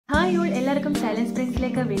Hi all, എല്ലാവർക്കും silence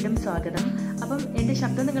പ്രിൻസിലേക്ക് വീണ്ടും സ്വാഗതം. അപ്പം എൻ്റെ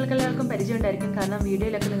ശബ്ദം നിങ്ങൾക്ക് എല്ലാവർക്കും പരിചയം ഉണ്ടായിരിക്കും, കാരണം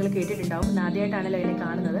വീഡിയോയിലൊക്കെ നിങ്ങൾ കേട്ടിട്ടുണ്ടാവും. ആദ്യമായിട്ടാണല്ലോ എന്നെ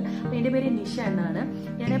കാണുന്നത്. അപ്പോൾ എൻ്റെ പേര് നിഷ എന്നാണ്.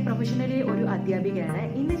 ഞാൻ പ്രൊഫഷണലി ഒരു അധ്യാപികയാണ്.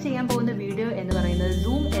 ഇന്ന് ചെയ്യാൻ പോകുന്ന വീഡിയോ എന്ന് പറയുന്നത്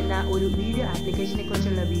സൂം എന്ന ഒരു വീഡിയോ ആപ്ലിക്കേഷനെ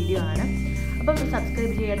കുറിച്ചുള്ള വീഡിയോ ആണ്. അപ്പം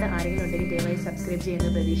സബ്സ്ക്രൈബ് ചെയ്യാത്ത ആരെങ്കിലും ഉണ്ടെങ്കിൽ ദയവായി സബ്സ്ക്രൈബ്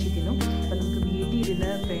ചെയ്യുമെന്ന് പ്രതീക്ഷിക്കുന്നു. അപ്പം നമുക്ക് വീട്ടിൽ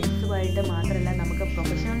ഇരുന്ന് ഫ്രണ്ട്സുമായിട്ട് മാത്രമല്ല നമുക്ക്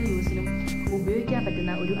പ്രൊഫഷണൽ യൂസിനും ഉപയോഗിക്കാൻ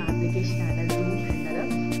പറ്റുന്ന ഒരു ആപ്ലിക്കേഷനാണ് സൂം എന്നത്.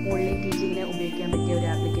 ഓൺലൈൻ ടീച്ചിങ്ങിന് ഉപയോഗിക്കാൻ പറ്റിയ ഒരു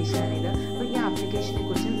ആപ്ലിക്കേഷനാണിത്. അപ്പോൾ ഈ ആപ്ലിക്കേഷനെ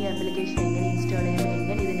കുറിച്ചും ഈ ആപ്ലിക്കേഷൻ എങ്ങനെ ഇൻസ്റ്റാൾ ചെയ്യാം,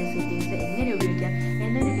 എങ്ങനെ ഇതിൻ്റെ സെറ്റിങ്സ് എങ്ങനെ ഉപയോഗിക്കാം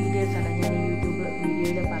എന്നൊരു ഡീറ്റെയിൽസാണ് ഞാൻ ഈ യൂട്യൂബ്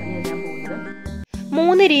വീഡിയോയിൽ പറഞ്ഞു തരാൻ പോകുന്നത്.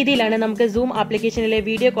 3 രീതിയിലാണ് നമുക്ക് സൂം ആപ്ലിക്കേഷനിലെ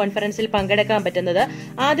വീഡിയോ കോൺഫറൻസിൽ പങ്കെടുക്കാൻ പറ്റുന്നത്.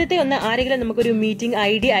 ആദ്യത്തെ ഒന്ന്, ആരെങ്കിലും നമുക്കൊരു മീറ്റിംഗ്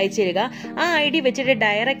ID അയച്ചു തരിക. ആ ID വെച്ചിട്ട്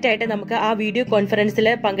ഡയറക്റ്റ് ആയിട്ട് നമുക്ക് ആ വീഡിയോ കോൺഫറൻസിൽ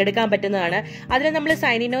പങ്കെടുക്കാൻ പറ്റുന്നതാണ്. അതിൽ നമ്മൾ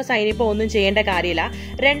സൈൻ ഇനോ സൈനിപ്പോ ഒന്നും ചെയ്യേണ്ട കാര്യമില്ല.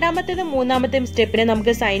 രണ്ടാമത്തേതും മൂന്നാമത്തെയും സ്റ്റെപ്പിന്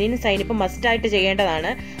നമുക്ക് സൈൻ ഇൻ സൈനിപ്പ് മസ്റ്റ് ആയിട്ട്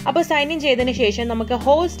ചെയ്യേണ്ടതാണ്. അപ്പോൾ സൈൻ ഇൻ ചെയ്തതിന് ശേഷം നമുക്ക്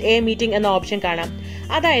ഹോസ്റ്റ് എ മീറ്റിംഗ് എന്ന ഓപ്ഷൻ കാണാം.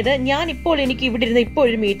 അതായത് എനിക്ക് ഇവിടെ ഇരുന്ന് ഇപ്പോൾ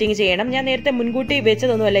ഒരു മീറ്റിംഗ് ചെയ്യണം. ഞാൻ നേരത്തെ മുൻകൂട്ടി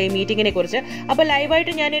വെച്ചതൊന്നുമല്ല ഈ മീറ്റിംഗിനെ കുറിച്ച്. അപ്പോൾ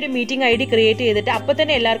ലൈവായിട്ട് ഞാനൊരു മീറ്റിംഗ് ID ക്രിയേറ്റ് ചെയ്തിട്ട് അപ്പോൾ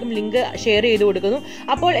തന്നെ എല്ലാവർക്കും ലിങ്ക് ഷെയർ ചെയ്ത് കൊടുക്കുന്നു.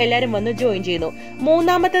 അപ്പോൾ എല്ലാവരും വന്ന് ജോയിൻ ചെയ്യുന്നു.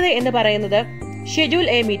 മൂന്നാമത്തത് എന്ന് പറയുന്നത് ഷെഡ്യൂൾ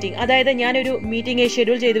എ മീറ്റിംഗ്. അതായത് ഞാനൊരു മീറ്റിംഗ്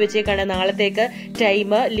ഷെഡ്യൂൾ ചെയ്ത് വെച്ചേക്കാണ്. നാളത്തേക്ക്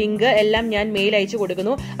ടൈം, ലിങ്ക് എല്ലാം ഞാൻ മെയിൽ അയച്ചു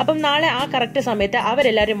കൊടുക്കുന്നു. അപ്പം നാളെ ആ കറക്റ്റ് സമയത്ത്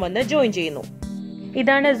അവരെല്ലാവരും വന്ന് ജോയിൻ ചെയ്യുന്നു.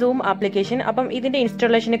 ഇതാണ് സൂം ആപ്ലിക്കേഷൻ. അപ്പം ഇതിന്റെ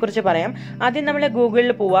ഇൻസ്റ്റാളേഷനെ കുറിച്ച് പറയാം. ആദ്യം നമ്മൾ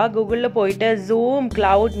ഗൂഗിളിൽ പോവുക. ഗൂഗിളിൽ പോയിട്ട് സൂം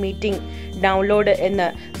ക്ലൗഡ് മീറ്റിംഗ് ഡൗൺലോഡ് എന്ന്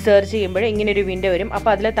സെർച്ച് ചെയ്യുമ്പോൾ ഇങ്ങനെ ഒരു വിൻഡോ വരും.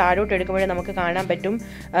 അപ്പോൾ അതിൽ താഴോട്ട് എടുക്കുമ്പോഴേ നമുക്ക് കാണാൻ പറ്റും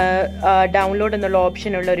ഡൗൺലോഡ് എന്നുള്ള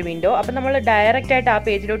ഓപ്ഷൻ ഉള്ള ഒരു വിൻഡോ. അപ്പം നമ്മൾ ഡയറക്റ്റ് ആയിട്ട് ആ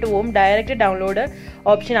പേജിലോട്ട് പോകും. ഡയറക്റ്റ് ഡൗൺലോഡ്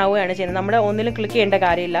ഓപ്ഷൻ ആവുകയാണ് ചെയ്യുന്നത്. നമ്മൾ ഒന്നിലും ക്ലിക്ക് ചെയ്യേണ്ട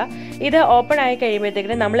കാര്യമില്ല. ഇത് ഓപ്പൺ ആയി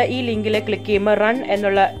കഴിയുമ്പോഴത്തേക്കിന് നമ്മൾ ഈ ലിങ്കിൽ ക്ലിക്ക് ചെയ്യുമ്പോൾ റൺ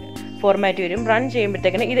എന്നുള്ള ഫോർമാറ്റ് വരും. റൺ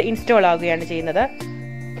ചെയ്യുമ്പോഴത്തേക്കിന് ഇത് ഇൻസ്റ്റാൾ ആവുകയാണ് ചെയ്യുന്നത്.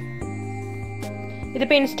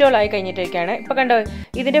 ഇതിപ്പോൾ ഇൻസ്റ്റാൾ ആയി കഴിഞ്ഞിട്ടൊക്കെയാണ്. ഇപ്പോൾ കണ്ടോ,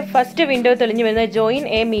 ഇതിന്റെ ഫസ്റ്റ് വിൻഡോ തെളിഞ്ഞു വരുന്നത് join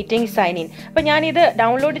A meeting sign in. അപ്പോൾ ഞാനിത്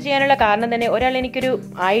ഡൗൺലോഡ് ചെയ്യാനുള്ള കാരണം തന്നെ ഒരാൾ എനിക്കൊരു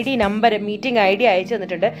നമ്പർ മീറ്റിംഗ് ID അയച്ചു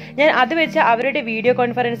തന്നിട്ടുണ്ട്. ഞാൻ അത് വെച്ച് അവരുടെ വീഡിയോ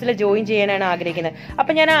കോൺഫറൻസിൽ ജോയിൻ ചെയ്യാനാണ് ആഗ്രഹിക്കുന്നത്.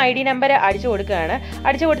 അപ്പോൾ ഞാൻ ആ നമ്പർ അടിച്ചു കൊടുക്കുകയാണ്.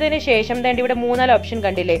 അടിച്ചു കൊടുത്തതിന് ശേഷം ഇവിടെ 3-4 ഓപ്ഷൻ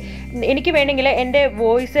കണ്ടില്ലേ. എനിക്ക് വേണമെങ്കിൽ എൻ്റെ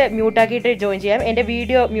വോയിസ് മ്യൂട്ടാക്കിയിട്ട് ജോയിൻ ചെയ്യാം, എൻ്റെ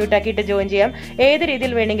വീഡിയോ മ്യൂട്ടാക്കിയിട്ട് ജോയിൻ ചെയ്യാം. ഏത്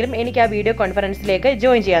രീതിയിൽ വേണമെങ്കിലും എനിക്ക് ആ വീഡിയോ കോൺഫറൻസിലേക്ക്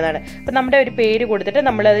ജോയിൻ ചെയ്യാനാണ്. അപ്പോൾ നമ്മുടെ ഒരു പേര് കൊടുത്തിട്ട്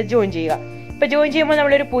നമ്മളത് ജോയിൻ ചെയ്യുക. ഇപ്പോൾ ജോയിൻ ചെയ്യുമ്പോൾ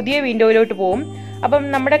നമ്മളൊരു പുതിയ വിൻഡോയിലോട്ട് പോകും. അപ്പം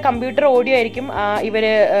നമ്മുടെ കമ്പ്യൂട്ടർ ഓഡിയോ ആയിരിക്കും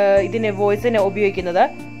ഇതിന് വോയിസിന് ഉപയോഗിക്കുന്നത്.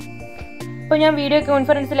 ഇപ്പോൾ ഞാൻ വീഡിയോ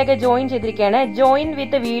കോൺഫറൻസിലേക്ക് ജോയിൻ ചെയ്തിരിക്കുകയാണ്. ജോയിൻ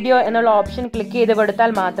വിത്ത് വീഡിയോ എന്നുള്ള ഓപ്ഷൻ ക്ലിക്ക് ചെയ്ത്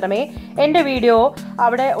കൊടുത്താൽ മാത്രമേ എൻ്റെ വീഡിയോ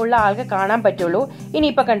അവിടെ ഉള്ള ആൾക്ക് കാണാൻ പറ്റുള്ളൂ.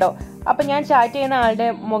 ഇനിയിപ്പോൾ കണ്ടോ, അപ്പം ഞാൻ ചാറ്റ് ചെയ്യുന്ന ആളുടെ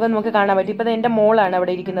മുഖം നമുക്ക് കാണാൻ പറ്റും. ഇപ്പം എൻ്റെ മോളാണ്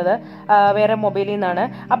അവിടെ ഇരിക്കുന്നത്, വേറെ മൊബൈലിൽ നിന്നാണ്.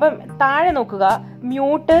 അപ്പം താഴെ നോക്കുക,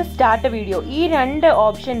 മ്യൂട്ട്, സ്റ്റാർട്ട് വീഡിയോ. ഈ 2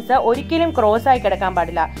 ഓപ്ഷൻസ് ഒരിക്കലും ക്രോസ് ആയി കിടക്കാൻ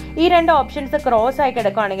പാടില്ല. ഈ 2 ഓപ്ഷൻസ് ക്രോസ് ആയി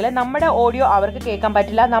കിടക്കുകയാണെങ്കിൽ നമ്മുടെ ഓഡിയോ അവർക്ക് കേൾക്കാൻ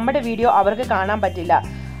പറ്റില്ല, നമ്മുടെ വീഡിയോ അവർക്ക് കാണാൻ പറ്റില്ല.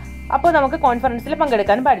 അപ്പോൾ നമുക്ക് കോൺഫറൻസിൽ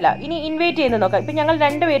പങ്കെടുക്കാൻ പാടില്ല. ഇനി ഇൻവൈറ്റ് ചെയ്യുന്നത് നോക്കാം. ഇപ്പം ഞങ്ങൾ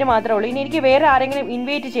 2 പേര് മാത്രമേ ഉള്ളൂ. ഇനി എനിക്ക് വേറെ ആരെങ്കിലും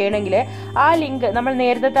ഇൻവൈറ്റ് ചെയ്യണമെങ്കിൽ ആ ലിങ്ക്, നമ്മൾ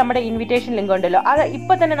നേരത്തെ നമ്മുടെ ഇൻവിറ്റേഷൻ ലിങ്ക് ഉണ്ടല്ലോ, അത്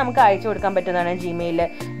ഇപ്പം തന്നെ നമുക്ക് അയച്ചു കൊടുക്കാൻ പറ്റുന്നതാണ്.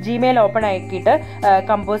 ജിമെയിൽ ഓപ്പൺ ആക്കിയിട്ട്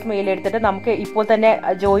കമ്പോസ് മെയിൽ എടുത്തിട്ട് നമുക്ക് ഇപ്പോൾ തന്നെ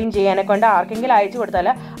ജോയിൻ ചെയ്യാനെ കൊണ്ട് ആർക്കെങ്കിലും അയച്ചു കൊടുത്താൽ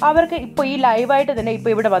അവർക്ക് ഇപ്പോൾ ഈ ലൈവായിട്ട് തന്നെ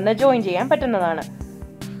ഇപ്പോൾ ഇവിടെ വന്ന് ജോയിൻ ചെയ്യാൻ പറ്റുന്നതാണ്.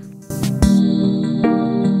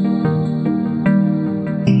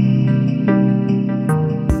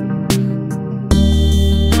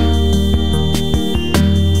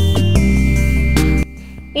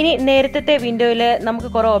 ഇനി നേരത്തെ വിൻഡോയിൽ നമുക്ക്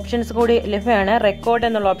കുറേ ഓപ്ഷൻസ് കൂടി ലഭ്യമാണ്. റെക്കോർഡ്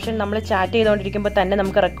എന്നുള്ള ഓപ്ഷൻ, നമ്മൾ ചാറ്റ് ചെയ്തുകൊണ്ടിരിക്കുമ്പോൾ തന്നെ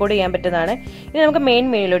നമുക്ക് റെക്കോർഡ് ചെയ്യാൻ പറ്റുന്നതാണ്. ഇനി നമുക്ക് മെയിൻ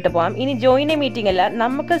മെനുവിലോട്ട് പോകാം. ഇനി ജോയിൻ എ മീറ്റിംഗ് അല്ല,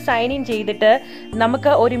 നമുക്ക് സൈൻ ഇൻ ചെയ്തിട്ട്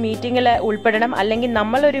നമുക്ക് ഒരു മീറ്റിങ്ങിൽ ഉൾപ്പെടണം, അല്ലെങ്കിൽ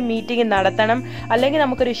നമ്മളൊരു മീറ്റിംഗ് നടത്തണം, അല്ലെങ്കിൽ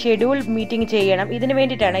നമുക്കൊരു ഷെഡ്യൂൾ മീറ്റിംഗ് ചെയ്യണം. ഇതിന്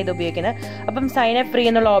വേണ്ടിയിട്ടാണ് ഇത് ഉപയോഗിക്കുന്നത്. അപ്പം സൈൻ അപ്പ് ഫ്രീ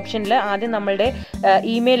എന്നുള്ള ഓപ്ഷനിൽ ആദ്യം നമ്മളുടെ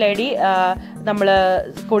ഇമെയിൽ ID നമ്മൾ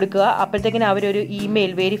കൊടുക്കുക. അപ്പോഴത്തേക്കിന് അവരൊരു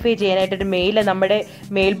ഇമെയിൽ വെരിഫൈ ചെയ്യാനായിട്ടൊരു മെയിൽ നമ്മുടെ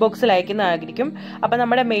മെയിൽ ബോക്സിൽ അയക്കുന്നതായിരിക്കും. അപ്പം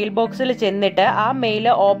നമ്മുടെ മെയിൽ ബോക്സിൽ ചെന്നിട്ട് ആ മെയിൽ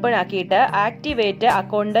ഓപ്പൺ ആക്കിയിട്ട് ആക്ടിവേറ്റ്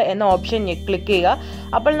അക്കൗണ്ട് എന്ന ഓപ്ഷൻ ക്ലിക്ക് ചെയ്യുക.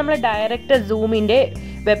 അപ്പോൾ നമ്മൾ ഡയറക്റ്റ് സൂമിൻ്റെ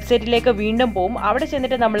വെബ്സൈറ്റിലേക്ക് വീണ്ടും പോകും. അവിടെ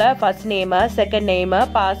ചെന്നിട്ട് നമ്മൾ first name, second name,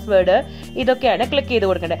 password ഇതൊക്കെയാണ് ക്ലിക്ക് ചെയ്ത്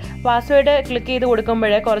കൊടുക്കേണ്ടത്. പാസ്വേഡ് ക്ലിക്ക് ചെയ്ത്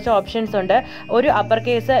കൊടുക്കുമ്പോൾ കുറച്ച് ഓപ്ഷൻസ് ഉണ്ട്. ഒരു upper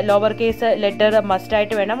case, lower case letter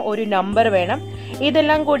മസ്റ്റായിട്ട് വേണം, ഒരു നമ്പർ വേണം.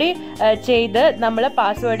 ഇതെല്ലാം കൂടി ചെയ്ത് നമ്മൾ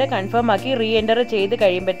പാസ്വേഡ് കൺഫേം ആക്കി റീ എൻ്റർ ചെയ്ത്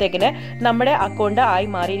കഴിയുമ്പോഴത്തേക്കിന് നമ്മുടെ അക്കൗണ്ട് ആയി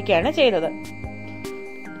മാറിയിരിക്കുകയാണ് ചെയ്യുന്നത്.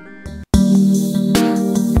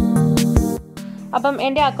 അപ്പം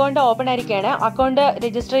എൻ്റെ അക്കൗണ്ട് ഓപ്പൺ ആയിരിക്കുകയാണ്. അക്കൗണ്ട്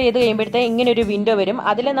രജിസ്റ്റർ ചെയ്ത് കഴിയുമ്പോഴത്തേക്ക് ഇങ്ങനെ ഒരു വിൻഡോ വരും.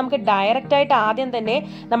 അതിൽ നമുക്ക് ഡയറക്റ്റ് ആയിട്ട് ആദ്യം തന്നെ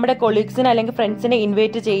നമ്മുടെ കൊളീഗ്സിന് അല്ലെങ്കിൽ ഫ്രണ്ട്സിനെ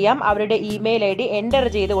ഇൻവൈറ്റ് ചെയ്യാം. അവരുടെ ഇമെയിൽ ID എൻ്റർ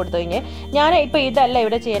ചെയ്ത് കൊടുത്തു കഴിഞ്ഞ് ഞാൻ ഇപ്പോൾ ഇതല്ല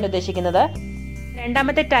ഇവിടെ ചെയ്യാൻ ഉദ്ദേശിക്കുന്നത്.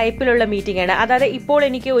 രണ്ടാമത്തെ ടൈപ്പിലുള്ള മീറ്റിംഗ് ആണ്. അതായത് ഇപ്പോൾ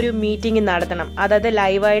എനിക്ക് ഒരു മീറ്റിംഗ് നടത്തണം, അതായത്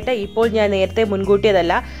ലൈവായിട്ട്, ഇപ്പോൾ ഞാൻ നേരത്തെ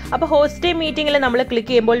മുൻകൂട്ടിയതല്ല. അപ്പോൾ ഹോസ്റ്റ് മീറ്റിംഗിൽ നമ്മൾ ക്ലിക്ക്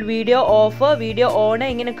ചെയ്യുമ്പോൾ വീഡിയോ ഓഫ്, വീഡിയോ ഓൺ,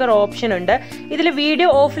 ഇങ്ങനെയൊക്കെ ഒരു ഓപ്ഷൻ ഉണ്ട്. ഇതിൽ വീഡിയോ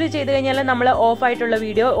ഓഫിൽ ചെയ്ത് കഴിഞ്ഞാൽ നമ്മൾ ഓഫ് ആയിട്ടുള്ള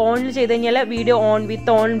വീഡിയോ, ഓണിൽ ചെയ്ത് കഴിഞ്ഞാൽ വീഡിയോ ഓൺ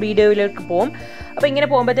വിത്ത് ഓൺ വീഡിയോയിലേക്ക് പോകും. അപ്പോൾ ഇങ്ങനെ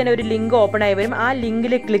പോകുമ്പോൾ തന്നെ ഒരു ലിങ്ക് ഓപ്പൺ ആയി വരും. ആ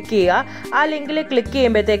ലിങ്കിൽ ക്ലിക്ക് ചെയ്യുക. ആ ലിങ്കിൽ ക്ലിക്ക്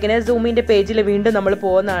ചെയ്യുമ്പോഴത്തേക്കിന് സൂമിൻ്റെ പേജിൽ വീണ്ടും നമ്മൾ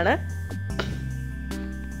പോകുന്നതാണ്.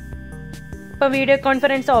 ഇപ്പോൾ വീഡിയോ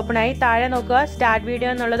കോൺഫറൻസ് ഓപ്പൺ ആയി. താഴെ നോക്കുക, സ്റ്റാർട്ട് വീഡിയോ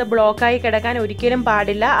എന്നുള്ളത് ബ്ലോക്കായി കിടക്കാൻ ഒരിക്കലും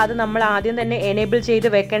പാടില്ല. അത് നമ്മൾ ആദ്യം തന്നെ എനേബിൾ ചെയ്ത്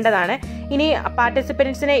വെക്കേണ്ടതാണ്. ഇനി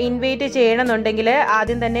പാർട്ടിസിപ്പൻസിനെ ഇൻവൈറ്റ് ചെയ്യണമെന്നുണ്ടെങ്കിൽ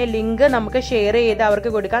ആദ്യം തന്നെ ലിങ്ക് നമുക്ക് ഷെയർ ചെയ്ത് അവർക്ക്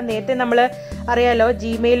കൊടുക്കാം. നേരത്തെ നമ്മൾ അറിയാലോ,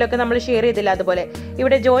 ജിമെയിലൊക്കെ നമ്മൾ ഷെയർ ചെയ്തില്ല. അതുപോലെ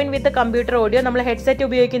ഇവിടെ ജോയിൻ വിത്ത് കമ്പ്യൂട്ടർ ഓഡിയോ, നമ്മൾ ഹെഡ്സെറ്റ്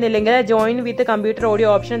ഉപയോഗിക്കുന്നില്ലെങ്കിൽ join with computer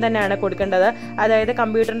audio option തന്നെയാണ് കൊടുക്കേണ്ടത്. അതായത്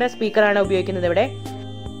കമ്പ്യൂട്ടറിൻ്റെ സ്പീക്കറാണ് ഉപയോഗിക്കുന്നത് ഇവിടെ.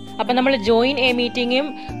 അപ്പം നമ്മൾ ജോയിൻ എ മീറ്റിംഗും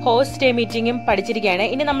ഹോസ്റ്റ് എ മീറ്റിംഗും പഠിച്ചിരിക്കുകയാണ്.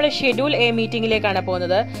 ഇനി നമ്മൾ ഷെഡ്യൂൾ എ മീറ്റിംഗിലേക്കാണ്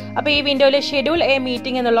പോകുന്നത്. അപ്പോൾ ഈ വിൻഡോയിൽ ഷെഡ്യൂൾ എ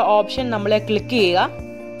മീറ്റിംഗ് എന്നുള്ള ഓപ്ഷൻ നമ്മൾ ക്ലിക്ക് ചെയ്യുക.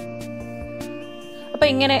 അപ്പോൾ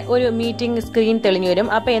ഇങ്ങനെ ഒരു മീറ്റിംഗ് സ്ക്രീൻ തെളിഞ്ഞു വരും.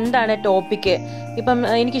 അപ്പോൾ എന്താണ് ടോപ്പിക്ക്? ഇപ്പം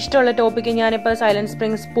എനിക്കിഷ്ടമുള്ള ടോപ്പിക്ക് ഞാനിപ്പോൾ സൈലന്റ്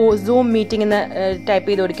സ്പ്രിങ്സ് സൂം മീറ്റിംഗ് എന്ന് ടൈപ്പ്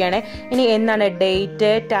ചെയ്ത് കൊടുക്കുകയാണ്. ഇനി എന്താണ്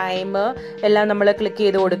ഡേറ്റ്, ടൈം എല്ലാം നമ്മൾ ക്ലിക്ക്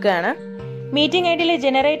ചെയ്ത് കൊടുക്കുകയാണ്. മീറ്റിംഗ് ഐ ഡിയിൽ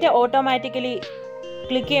ജനറേറ്റ് ഓട്ടോമാറ്റിക്കലി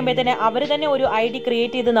ക്ലിക്ക് ചെയ്യുമ്പോൾ തന്നെ അവർ തന്നെ ഒരു ID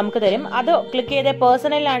ക്രിയേറ്റ് ചെയ്ത് നമുക്ക് തരും. അത് ക്ലിക്ക് ചെയ്ത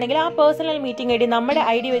പേഴ്സണലാണെങ്കിൽ ആ പേഴ്സണൽ മീറ്റിംഗ് ID നമ്മുടെ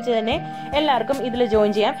ID വെച്ച് തന്നെ എല്ലാവർക്കും ഇതിൽ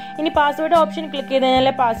ജോയിൻ ചെയ്യാം. ഇനി പാസ്വേഡ് ഓപ്ഷൻ ക്ലിക്ക് ചെയ്ത് കഴിഞ്ഞാൽ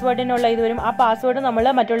പാസ്വേഡിനുള്ള ഇത് വരും. ആ പാസ്വേഡ്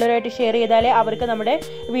നമ്മൾ മറ്റുള്ളവരുമായിട്ട് ഷെയർ ചെയ്താലേ അവർക്ക് നമ്മുടെ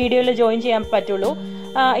വീഡിയോയിൽ ജോയിൻ ചെയ്യാൻ പറ്റുള്ളൂ.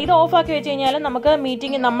 ഇത് ഓഫ് ആക്കി വെച്ച് കഴിഞ്ഞാൽ നമുക്ക്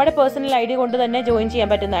മീറ്റിംഗ് നമ്മുടെ പേഴ്സണൽ ID കൊണ്ട് തന്നെ ജോയിൻ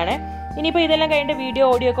ചെയ്യാൻ പറ്റുന്നതാണ്. ഇനിയിപ്പോൾ ഇതെല്ലാം കഴിഞ്ഞിട്ട് വീഡിയോ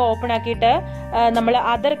ഓഡിയോ ഒക്കെ ഓപ്പൺ ആക്കിയിട്ട് നമ്മൾ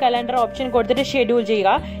അതർ കലണ്ടർ ഓപ്ഷൻ കൊടുത്തിട്ട് ഷെഡ്യൂൾ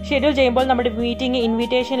ചെയ്യുക. ഷെഡ്യൂൾ ചെയ്യുമ്പോൾ നമ്മുടെ മീറ്റിംഗ്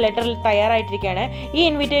ഇൻവിറ്റേഷൻ ലെറ്റർ തയ്യാറായിട്ടിരിക്കുകയാണ്. ഈ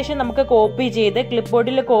ഇൻവിറ്റേഷൻ നമുക്ക് കോപ്പി ചെയ്ത് ക്ലിപ്പ്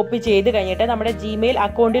ബോർഡിൽ കോപ്പി ചെയ്ത് കഴിഞ്ഞിട്ട് നമ്മുടെ ജിമെയിൽ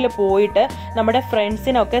അക്കൗണ്ടിൽ പോയിട്ട് നമ്മുടെ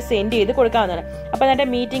ഫ്രണ്ട്സിനൊക്കെ സെൻഡ് ചെയ്ത് കൊടുക്കാവുന്നതാണ്. അപ്പോൾ നമ്മുടെ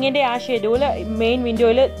മീറ്റിങ്ങിൻ്റെ ആ ഷെഡ്യൂൾ മെയിൻ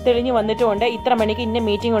വിൻഡോയിൽ തെളിഞ്ഞു വന്നിട്ടുണ്ട്. ഇത്ര മണിക്ക് ഇന്ന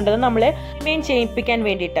മീറ്റിംഗ് ഉണ്ടെന്ന് നമ്മൾ മെയിൻ ചെയ്യിപ്പിക്കാൻ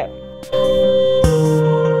വേണ്ടിയിട്ട്.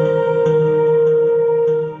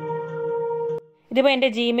 ഇതിപ്പോൾ എൻ്റെ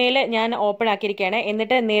ജിമെയിൽ ഞാൻ ഓപ്പൺ ആക്കിയിരിക്കുകയാണ്.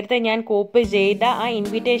 എന്നിട്ട് നേരത്തെ ഞാൻ കോപ്പി ചെയ്ത ആ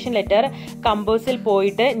ഇൻവിറ്റേഷൻ ലെറ്റർ കമ്പോസിൽ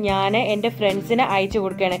പോയിട്ട് ഞാൻ എൻ്റെ ഫ്രണ്ട്സിന് അയച്ചു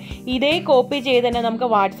കൊടുക്കുകയാണ്. ഇതേ കോപ്പി ചെയ്ത് തന്നെ നമുക്ക്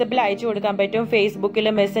വാട്സപ്പിൽ അയച്ചു കൊടുക്കാൻ പറ്റും, ഫേസ്ബുക്കിൽ,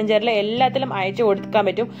 മെസ്സഞ്ചറിൽ എല്ലാത്തിലും അയച്ചു കൊടുക്കാൻ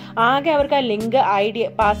പറ്റും. ആകെ അവർക്ക് ആ ലിങ്ക്, ID,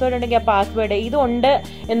 പാസ്വേഡ് ഉണ്ടെങ്കിൽ ആ പാസ്വേഡ് ഇതുണ്ട്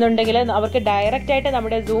എന്നുണ്ടെങ്കിൽ അവർക്ക് ഡയറക്റ്റ് ആയിട്ട്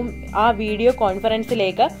നമ്മുടെ സൂം ആ വീഡിയോ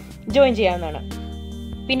കോൺഫറൻസിലേക്ക് ജോയിൻ ചെയ്യാവുന്നതാണ്.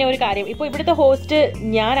 പിന്നെ ഒരു കാര്യം, ഇപ്പോൾ ഇവിടുത്തെ ഹോസ്റ്റ്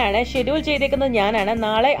ഞാനാണ്, ഷെഡ്യൂൾ ചെയ്തേക്കുന്നത് ഞാനാണ്.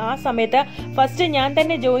 നാളെ ആ സമയത്ത് ഫസ്റ്റ് ഞാൻ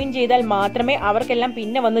തന്നെ ജോയിൻ ചെയ്താൽ മാത്രമേ അവർക്കെല്ലാം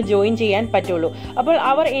പിന്നെ വന്ന് ജോയിൻ ചെയ്യാൻ പറ്റുള്ളൂ. അപ്പോൾ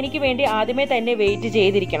അവർ എനിക്ക് വേണ്ടി ആദ്യമേ തന്നെ വെയിറ്റ്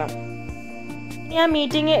ചെയ്തിരിക്കണം. ഞാൻ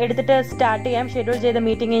മീറ്റിംഗ് എടുത്തിട്ട് സ്റ്റാർട്ട് ചെയ്യാം. ഷെഡ്യൂൾ ചെയ്ത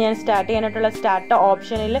മീറ്റിംഗ് ഞാൻ സ്റ്റാർട്ട് ചെയ്യാനായിട്ടുള്ള സ്റ്റാർട്ട്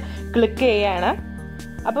ഓപ്ഷനിൽ ക്ലിക്ക് ചെയ്യുകയാണ്.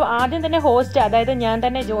 അപ്പോൾ ആദ്യം തന്നെ ഹോസ്റ്റ്, അതായത് ഞാൻ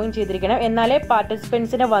തന്നെ ജോയിൻ ചെയ്തിരിക്കണം, എന്നാലേ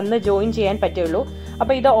പാർട്ടിസിപ്പൻസിന് വന്ന് ജോയിൻ ചെയ്യാൻ പറ്റുള്ളൂ.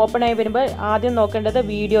 അപ്പോൾ ഇത് ഓപ്പൺ ആയി വരുമ്പോൾ ആദ്യം നോക്കേണ്ടത്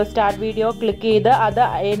വീഡിയോ, സ്റ്റാർട്ട് വീഡിയോ ക്ലിക്ക് ചെയ്ത് അത്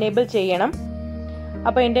എനേബിൾ ചെയ്യണം.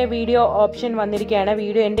 അപ്പോൾ എൻ്റെ വീഡിയോ ഓപ്ഷൻ വന്നിരിക്കുകയാണ്.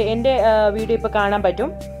 എൻ്റെ വീഡിയോ ഇപ്പോൾ കാണാൻ പറ്റും.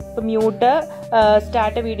 ഇപ്പോൾ മ്യൂട്ട്,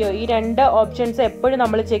 സ്റ്റാർട്ട് വീഡിയോ, ഈ രണ്ട് ഓപ്ഷൻസ് എപ്പോഴും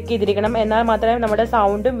നമ്മൾ ചെക്ക് ചെയ്തിരിക്കണം. എന്നാൽ മാത്രമേ നമ്മുടെ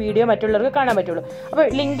സൗണ്ടും വീഡിയോ മറ്റുള്ളവർക്ക് കാണാൻ പറ്റുള്ളൂ. അപ്പോൾ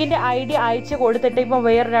ലിങ്കിൻ്റെ ID അയച്ച് കൊടുത്തിട്ട് ഇപ്പോൾ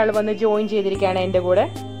വേറൊരാൾ വന്ന് ജോയിൻ ചെയ്തിരിക്കുകയാണ് എൻ്റെ കൂടെ.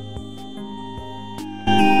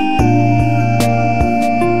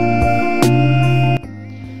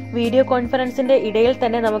 വീഡിയോ കോൺഫറൻസിന്റെ ഇടയിൽ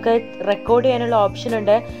തന്നെ നമുക്ക് റെക്കോർഡ് ചെയ്യാനുള്ള ഓപ്ഷൻ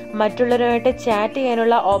ഉണ്ട്. മറ്റുള്ളവരുമായിട്ട് ചാറ്റ്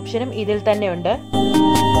ചെയ്യാനുള്ള ഓപ്ഷനും ഇതിൽ തന്നെ ഉണ്ട്.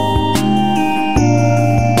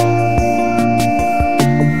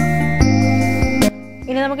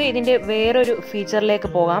 ഇനി നമുക്ക് ഇതിന്റെ വേറൊരു ഫീച്ചറിലേക്ക്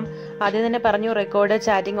പോകാം. ആദ്യം തന്നെ പറഞ്ഞു റെക്കോർഡ്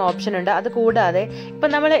ചാറ്റിംഗ് ഓപ്ഷൻ ഉണ്ട്. അത് കൂടാതെ ഇപ്പം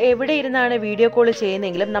നമ്മൾ എവിടെ ഇരുന്നാണ് വീഡിയോ കോൾ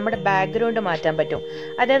ചെയ്യുന്നെങ്കിലും നമ്മുടെ ബാക്ക്ഗ്രൗണ്ട് മാറ്റാൻ പറ്റും.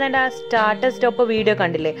 അതായത് ആ സ്റ്റാർട്ട് സ്റ്റോപ്പ് വീഡിയോ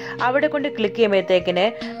കണ്ടില്ലേ, അവിടെ കൊണ്ട് ക്ലിക്ക് ചെയ്യുമ്പോഴത്തേക്കിന്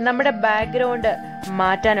നമ്മുടെ ബാക്ക്ഗ്രൗണ്ട്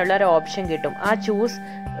മാറ്റാനുള്ള ഒരു ഓപ്ഷൻ കിട്ടും. ആ ചൂസ്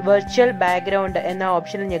വെർച്വൽ ബാക്ക്ഗ്രൗണ്ട് എന്ന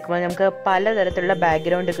ഓപ്ഷനിൽ ഞെക്കുമ്പോൾ നമുക്ക് പലതരത്തിലുള്ള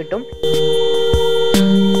ബാക്ക്ഗ്രൗണ്ട് കിട്ടും.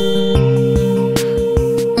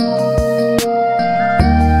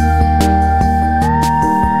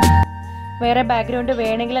 വേറെ ബാക്ക്ഗ്രൗണ്ട്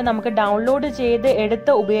വേണമെങ്കിൽ നമുക്ക് ഡൗൺലോഡ് ചെയ്ത്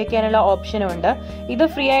എടുത്ത് ഉപയോഗിക്കാനുള്ള ഓപ്ഷനും ഉണ്ട്. ഇത്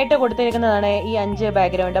ഫ്രീ ആയിട്ട് കൊടുത്തിരിക്കുന്നതാണ് ഈ 5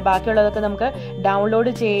 ബാക്ക്ഗ്രൗണ്ട്. ബാക്കിയുള്ളതൊക്കെ നമുക്ക്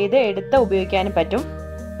ഡൗൺലോഡ് ചെയ്ത് എടുത്ത് ഉപയോഗിക്കാനും പറ്റും.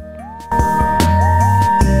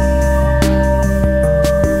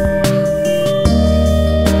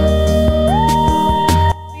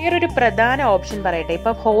 വേറൊരു പ്രധാന ഓപ്ഷൻ പറയട്ടെ.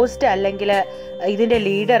 ഇപ്പം ഹോസ്റ്റ് അല്ലെങ്കിൽ ഇതിന്റെ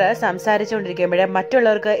ലീഡർ സംസാരിച്ചുകൊണ്ടിരിക്കുമ്പോഴേ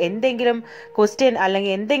മറ്റുള്ളവർക്ക് എന്തെങ്കിലും ക്വസ്റ്റ്യൻ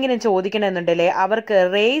അല്ലെങ്കിൽ എന്തെങ്കിലും ചോദിക്കണമെന്നുണ്ടെങ്കിൽ അവർക്ക്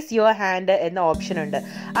റേസ് യുവർ ഹാൻഡ് എന്ന ഓപ്ഷൻ ഉണ്ട്.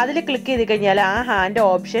 അതിൽ ക്ലിക്ക് ചെയ്ത് കഴിഞ്ഞാൽ ആ ഹാൻഡ്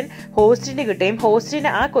ഓപ്ഷൻ ഹോസ്റ്റിന് കിട്ടുകയും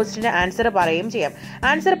ഹോസ്റ്റിന് ആ ക്വസ്റ്റ്യന് ആൻസർ പറയുകയും ചെയ്യാം.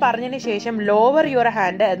 ആൻസർ പറഞ്ഞതിന് ശേഷം ലോവർ യുവർ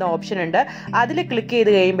ഹാൻഡ് എന്ന ഓപ്ഷൻ ഉണ്ട്. അതിൽ ക്ലിക്ക്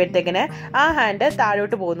ചെയ്ത് കഴിയുമ്പോഴത്തേക്കിന് ആ ഹാൻഡ്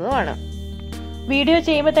താഴോട്ട് പോകുന്നതുമാണ്. വീഡിയോ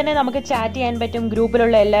ചെയ്യുമ്പോൾ തന്നെ നമുക്ക് ചാറ്റ് ചെയ്യാൻ പറ്റും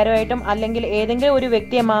ഗ്രൂപ്പിലുള്ള എല്ലാവരുമായിട്ടും, അല്ലെങ്കിൽ ഏതെങ്കിലും ഒരു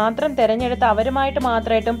വ്യക്തിയെ മാത്രം തിരഞ്ഞെടുത്ത് അവരുമായിട്ട്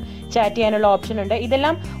മാത്രമായിട്ടും ചാറ്റ് ചെയ്യാനുള്ള ഓപ്ഷൻ ഉണ്ട്.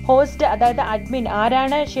 ഇതെല്ലാം ഹോസ്റ്റ്, അതായത് അഡ്മിൻ,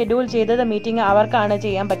 ആരാണ് ഷെഡ്യൂൾ ചെയ്തത് മീറ്റിംഗ് അവർക്കാണ്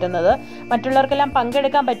ചെയ്യാൻ പറ്റുന്നത്. മറ്റുള്ളവർക്കെല്ലാം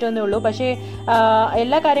പങ്കെടുക്കാൻ പറ്റുമെന്നേ ഉള്ളൂ. പക്ഷേ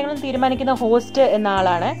എല്ലാ കാര്യങ്ങളും തീരുമാനിക്കുന്ന ഹോസ്റ്റ് എന്ന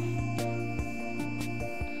ആളാണ്.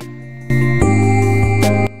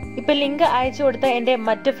 ഇപ്പൊ ലിങ്ക് അയച്ചു കൊടുത്ത എൻ്റെ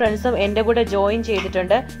മറ്റ് ഫ്രണ്ട്സും എൻ്റെ കൂടെ ജോയിൻ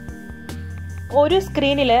ചെയ്തിട്ടുണ്ട്. ഒരു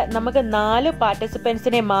സ്ക്രീനിൽ നമുക്ക് 4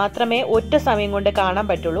 പാർട്ടിസിപ്പൻസിനെ മാത്രമേ ഒറ്റ സമയം കൊണ്ട് കാണാൻ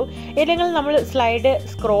പറ്റുള്ളൂ. അല്ലെങ്കിൽ നമ്മൾ സ്ലൈഡ്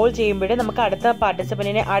സ്ക്രോൾ ചെയ്യുമ്പോൾ നമുക്ക് അടുത്ത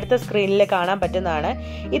പാർട്ടിസിപ്പന്റിനെ അടുത്ത സ്ക്രീനിൽ കാണാൻ പറ്റുന്നതാണ്.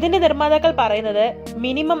 ഇതിന്റെ നിർമ്മാതാക്കൾ പറയുന്നത്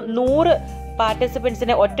മിനിമം 100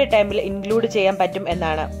 പാർട്ടിസിപ്പൻസിനെ ഒറ്റ ടൈമിൽ ഇൻക്ലൂഡ് ചെയ്യാൻ പറ്റും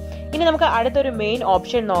എന്നാണ്. ഇനി നമുക്ക് അടുത്തൊരു മെയിൻ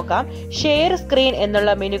ഓപ്ഷൻ നോക്കാം. ഷെയർ സ്ക്രീൻ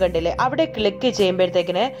എന്നുള്ള മെനു കണ്ടില്ലേ, അവിടെ ക്ലിക്ക്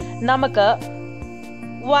ചെയ്യുമ്പോഴത്തേക്കിന് നമുക്ക്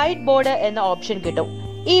വൈറ്റ് ബോർഡ് എന്ന ഓപ്ഷൻ കിട്ടും.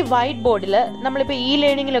 ഈ വൈറ്റ് ബോർഡിൽ നമ്മളിപ്പോൾ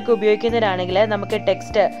ലേണിങ്ങിലൊക്കെ ഉപയോഗിക്കുന്നവരാണെങ്കിൽ നമുക്ക്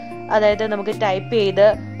ടെക്സ്റ്റ്, അതായത് നമുക്ക് ടൈപ്പ് ചെയ്ത്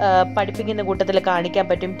പഠിപ്പിക്കുന്ന കൂട്ടത്തിൽ കാണിക്കാൻ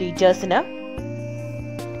പറ്റും. ടീച്ചേഴ്സിന്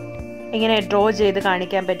ഇങ്ങനെ ഡ്രോ ചെയ്ത്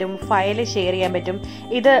കാണിക്കാൻ പറ്റും, ഫയൽ ഷെയർ ചെയ്യാൻ പറ്റും.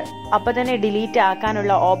 ഇത് അപ്പം തന്നെ ഡിലീറ്റ്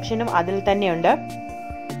ആക്കാനുള്ള ഓപ്ഷനും അതിൽ തന്നെയുണ്ട്.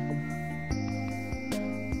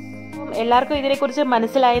 എല്ലാവർക്കും ഇതിനെക്കുറിച്ച്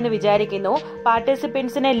മനസ്സിലായെന്ന് വിചാരിക്കുന്നു.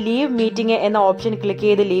 പാർട്ടിസിപ്പൻസിന് ലീവ് മീറ്റിംഗ് എന്ന ഓപ്ഷൻ ക്ലിക്ക്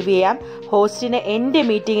ചെയ്ത് ലീവ് ചെയ്യാം. ഹോസ്റ്റിന് എൻഡ്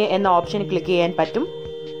മീറ്റിംഗ് എന്ന ഓപ്ഷൻ ക്ലിക്ക് ചെയ്യാൻ പറ്റും.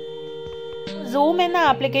 സൂം എന്ന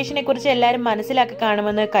ആപ്ലിക്കേഷനെ കുറിച്ച് എല്ലാവരും മനസ്സിലാക്കി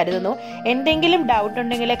കാണുമെന്ന് കരുതുന്നു. എന്തെങ്കിലും ഡൗട്ട്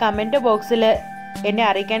ഉണ്ടെങ്കിൽ കമന്റ് ബോക്സിൽ എന്നെ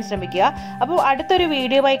അറിയിക്കാൻ ശ്രമിക്കുക. അപ്പോൾ അടുത്തൊരു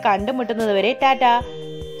വീഡിയോയുമായി കണ്ടുമുട്ടുന്നത് വരെ ടാറ്റ,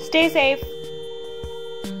 സ്റ്റേ സേഫ്.